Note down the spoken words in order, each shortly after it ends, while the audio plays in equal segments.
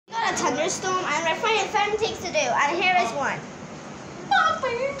thunderstorm, and we're finding fun things to do. And here is one.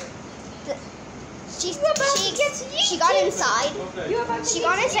 She got inside. She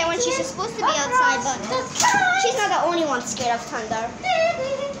got inside when she's supposed to be outside, but she's not the only one scared of thunder.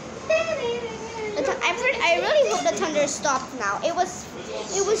 I really hope the thunder stopped now. It was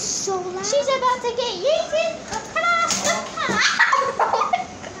so loud. She's about to get yeeted across the car.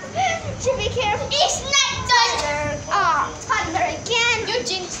 Should be careful. It's not thunder. Oh, thunder again. You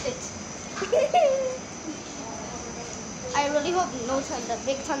jinxed it. I really hope no thunder,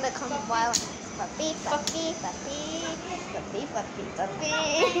 big thunder comes while. Puppy, puppy, puppy, puppy, puppy, puppy,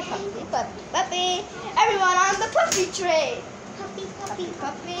 puppy, puppy, puppy. Everyone on the puppy train. Puppy, puppy,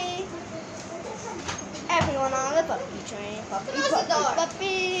 puppy. Everyone on the puppy train. Puppy, puppy,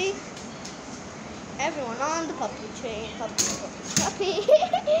 puppy. Everyone on the puppy train. Puppy, puppy, puppy.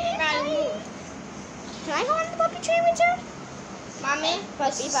 Can I go on the puppy train with you? Mommy?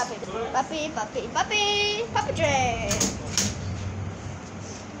 Puppy, puppy, puppy, puppy, puppy, puppy train.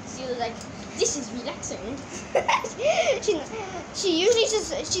 She was like, this is relaxing. she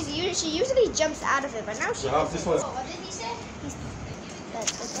usually jumps out of it, but now she. This one. What did he say?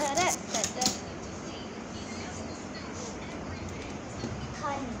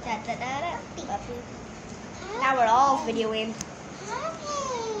 Now we're all videoing.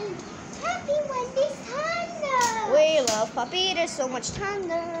 Happy when there's thunder. We love puppy. There's so much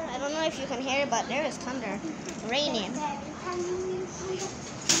thunder. I don't know if you can hear it, but there is thunder. Raining.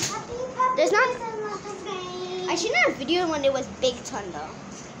 There's not. I should not video when there was big thunder.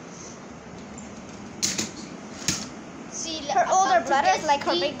 Her older brothers, like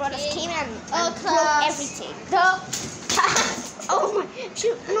her big brothers, came and broke everything. Oh my!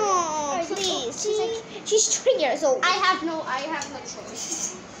 No, please. She's 3 years old. I have no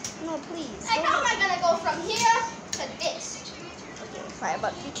choice. No, please. Like, how am I gonna go from here to this? Okay, fine,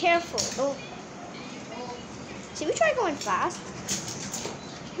 but be careful. Don't. Should we try going fast?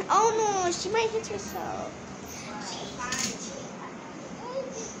 Oh no, she might hit herself.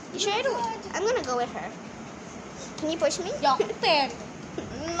 You sure I don't? I'm gonna go with her. Can you push me? No.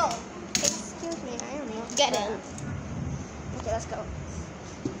 No. Excuse me, I don't know. Get in. Okay, let's go.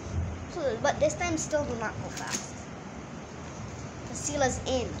 But this time, still do not go fast. The Sela's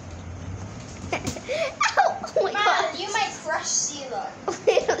in. Ow! Oh my God! You might crush Sela.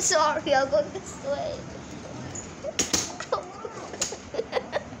 Okay, I'm sorry. I'll go this way.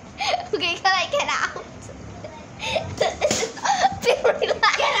 Okay, can I get out? This is not feel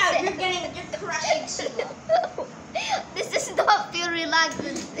relaxing. Get out! You're crushing Sela. This does not feel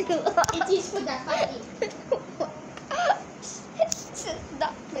relaxing. It is for that puppy. This does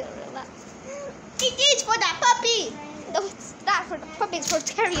not feel relaxing. It is for that puppy. No, it's not for the puppy. It's for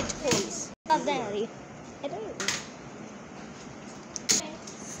carrying toys. Not there. I don't know.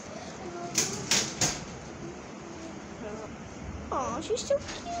 Oh, she's so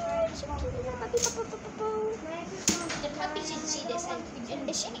cute. So cute. The puppy should see this.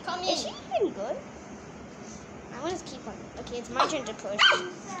 Is she even good? I want to keep on. Okay, it's my turn to push.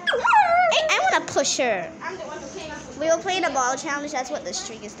 Hey, I want to push her. I'm the one who came up. We will play the ball challenge. That's what the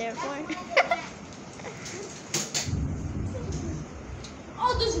string is there for.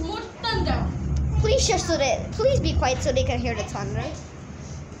 Oh, there's more thunder. Please be quiet so they can hear the thunder.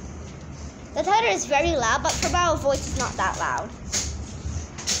 The thunder is very loud, but for our voice is not that loud.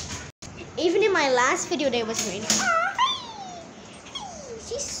 Even in my last video, there was rain.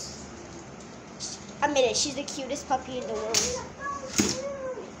 Admit it, she's the cutest puppy in the world.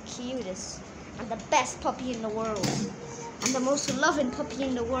 Cutest. I'm the best puppy in the world. I'm the most loving puppy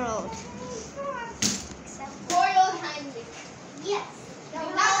in the world. Royal Heimlich. Yes.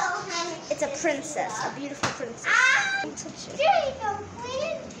 It's a princess, a beautiful princess. Don't touch it. There you go,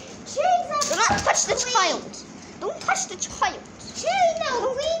 Queen. Do not touch the child. Don't touch the child.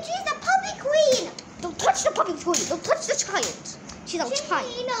 Queen. She's a puppy queen. Don't touch the puppy queen. Don't touch the child. She's a child.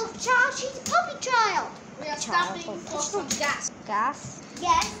 Child. She's a puppy child. We are stopping Don't for touch some gas. Gas.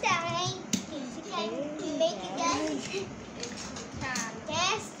 Yes, darling. Make it gas.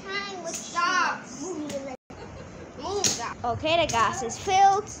 Gas time with stop. Move that. Okay, the gas is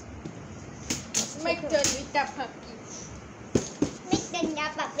filled. Make done with that puppy. Make done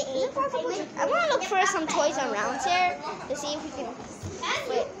that puppy. I want to look for some toys around here to see if we can.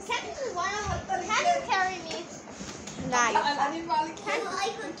 Wait. Can you carry me? Nah, you're fine. I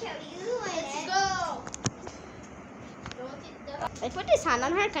could carry you. Let's go. I put this hand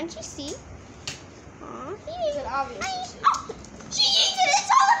on her. Can't you see? Aww. She eats it. It's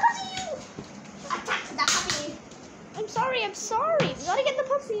all because of you. Attack the puppy. I'm sorry. We gotta get the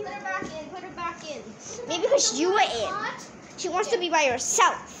puppy. Put her back in. Maybe because you were in. She wants to be by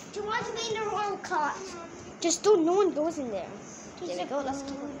herself. Do She wants to be in the royal cart. Just don't. No one goes in there. There we go. Let's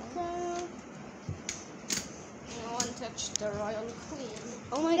keep it. No one touched the royal queen.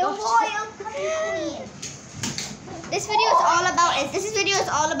 Oh my gosh. The royal queen. This video is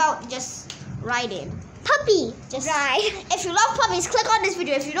all about just riding. Puppy. Just ride. If you love puppies, click on this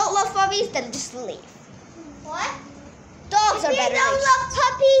video. If you don't love puppies, then just leave. What? Dogs are better. If you don't love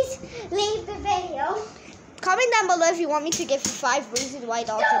puppies, leave the video. Comment down below if you want me to give you 5 reasons why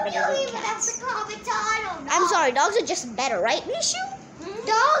dogs are better than cats. I'm sorry, dogs are just better, right, Mishu?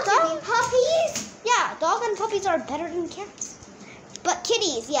 Dogs and puppies? Yeah, dogs and puppies are better than cats. But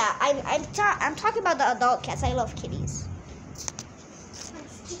kitties, yeah, I'm talking about the adult cats. I love kitties.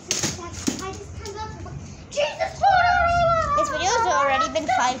 This video has already been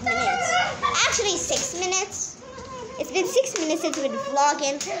 5 minutes. Actually, 6 minutes. It's been 6 minutes since we've been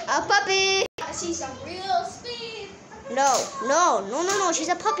vlogging. A puppy. I see some real speed. No. She's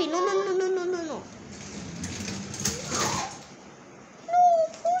a puppy. No. No,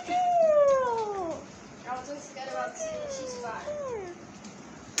 poor girl. I was just scared about she's fine.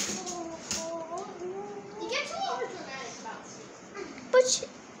 You get too overdramatic about it. But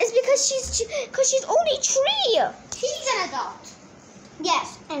it's because she's only 3. She's an adult.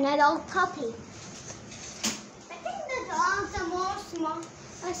 Yes, an adult puppy. I think the dogs are more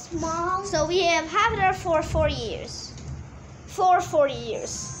small. So we have had her for 4 years. 4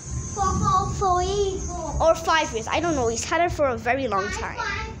 years. 4 years. Or 5 years. I don't know. He's had her for a very long time.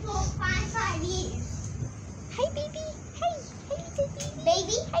 5 years. Hi, baby. Hi,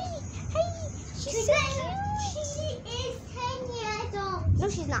 baby. Hi. She's so cute. She is 10 years old. No,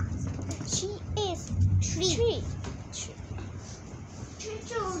 she's not. She is 3.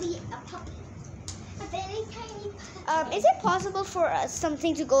 Truly a puppy. A very tiny puppy. Is it possible for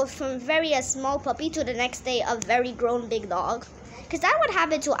something to go from very small puppy to the next day a very grown big dog? Because that would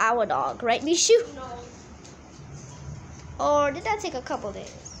happen to our dog, right, Mishu? No. Or did that take a couple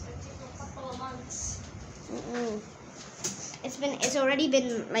days? It took a couple of months. It's already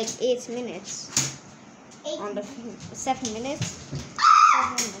been like 8 minutes. 7 minutes.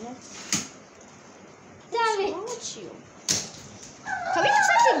 7 minutes. Damn it! What's wrong with you? Can we do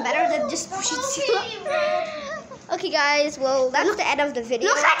something better than just pushing Sila? Okay, guys. Well, that's the end of the video.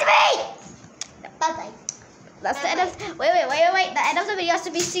 Look at me! Bye-bye. That's the end of. Wait. The end of the video has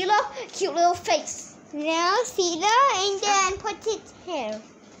to be Sila. Cute little face. No, Sila, and then put it here.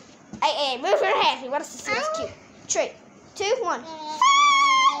 Hey, move your head. We want to see Sila's cute. 3, 2, 1.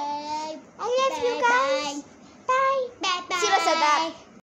 Bye. I love you guys. Bye. Sila said that.